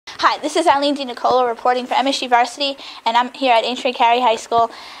Hi, this is Eileen reporting for MSG Varsity, and I'm here at Ancient Carey High School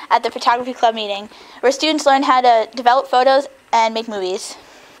at the Photography Club meeting, where students learn how to develop photos and make movies.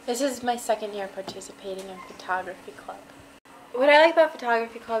 This is my second year participating in Photography Club. What I like about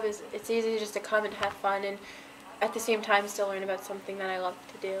Photography Club is it's easy just to come and have fun and at the same time still learn about something that I love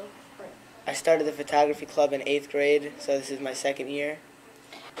to do. I started the Photography Club in 8th grade, so this is my second year.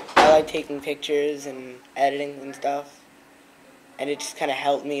 I like taking pictures and editing and stuff, and it just kind of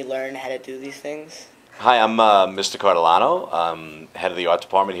helped me learn how to do these things. Hi, I'm Mr. Cardellano. I'm head of the art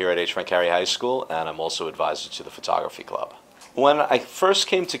department here at Ancient Carey High School, and I'm also advisor to the Photography Club. When I first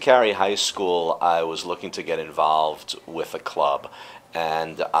came to Carey High School, I was looking to get involved with a club,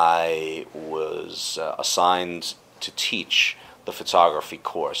 and I was assigned to teach the photography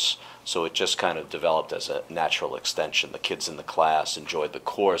course. So it just kind of developed as a natural extension. The kids in the class enjoyed the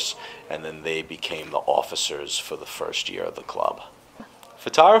course, and then they became the officers for the first year of the club.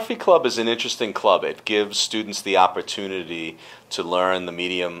 Photography Club is an interesting club. It gives students the opportunity to learn the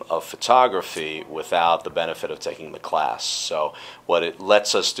medium of photography without the benefit of taking the class. So what it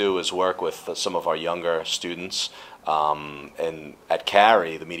lets us do is work with some of our younger students. And at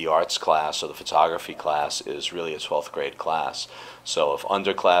Carey, the media arts class or the photography class is really a 12th grade class. So if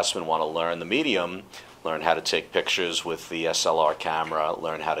underclassmen want to learn the medium, learn how to take pictures with the SLR camera,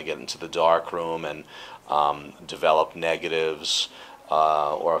 learn how to get into the darkroom and develop negatives,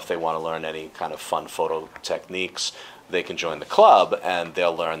 or if they want to learn any kind of fun photo techniques, they can join the club and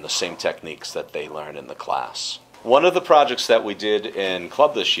they'll learn the same techniques that they learn in the class. One of the projects that we did in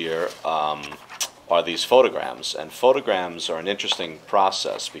club this year are these photograms, and photograms are an interesting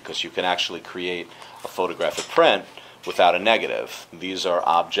process because you can actually create a photographic print without a negative. These are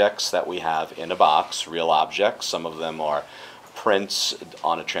objects that we have in a box, real objects. Some of them are prints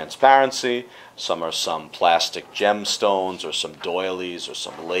on a transparency, some are some plastic gemstones or some doilies or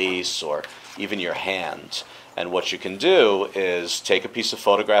some lace or even your hand. And what you can do is take a piece of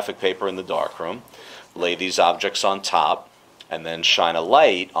photographic paper in the darkroom, lay these objects on top, and then shine a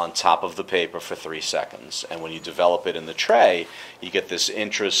light on top of the paper for 3 seconds. And when you develop it in the tray, you get this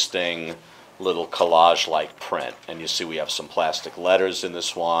interesting little collage-like print. And you see we have some plastic letters in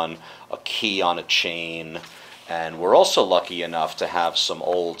this one, a key on a chain, and we're also lucky enough to have some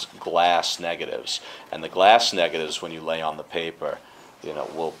old glass negatives. And the glass negatives, when you lay on the paper,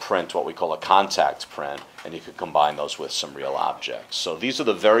 will print what we call a contact print, and you could combine those with some real objects. So these are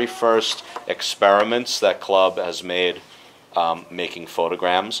the very first experiments that Club has made making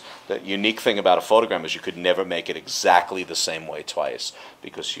photograms. The unique thing about a photogram is you could never make it exactly the same way twice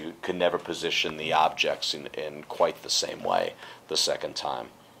because you could never position the objects in quite the same way the second time.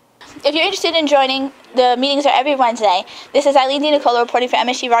 If you're interested in joining, the meetings are every Wednesday. This is Eileen reporting for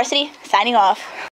MSG Varsity, signing off.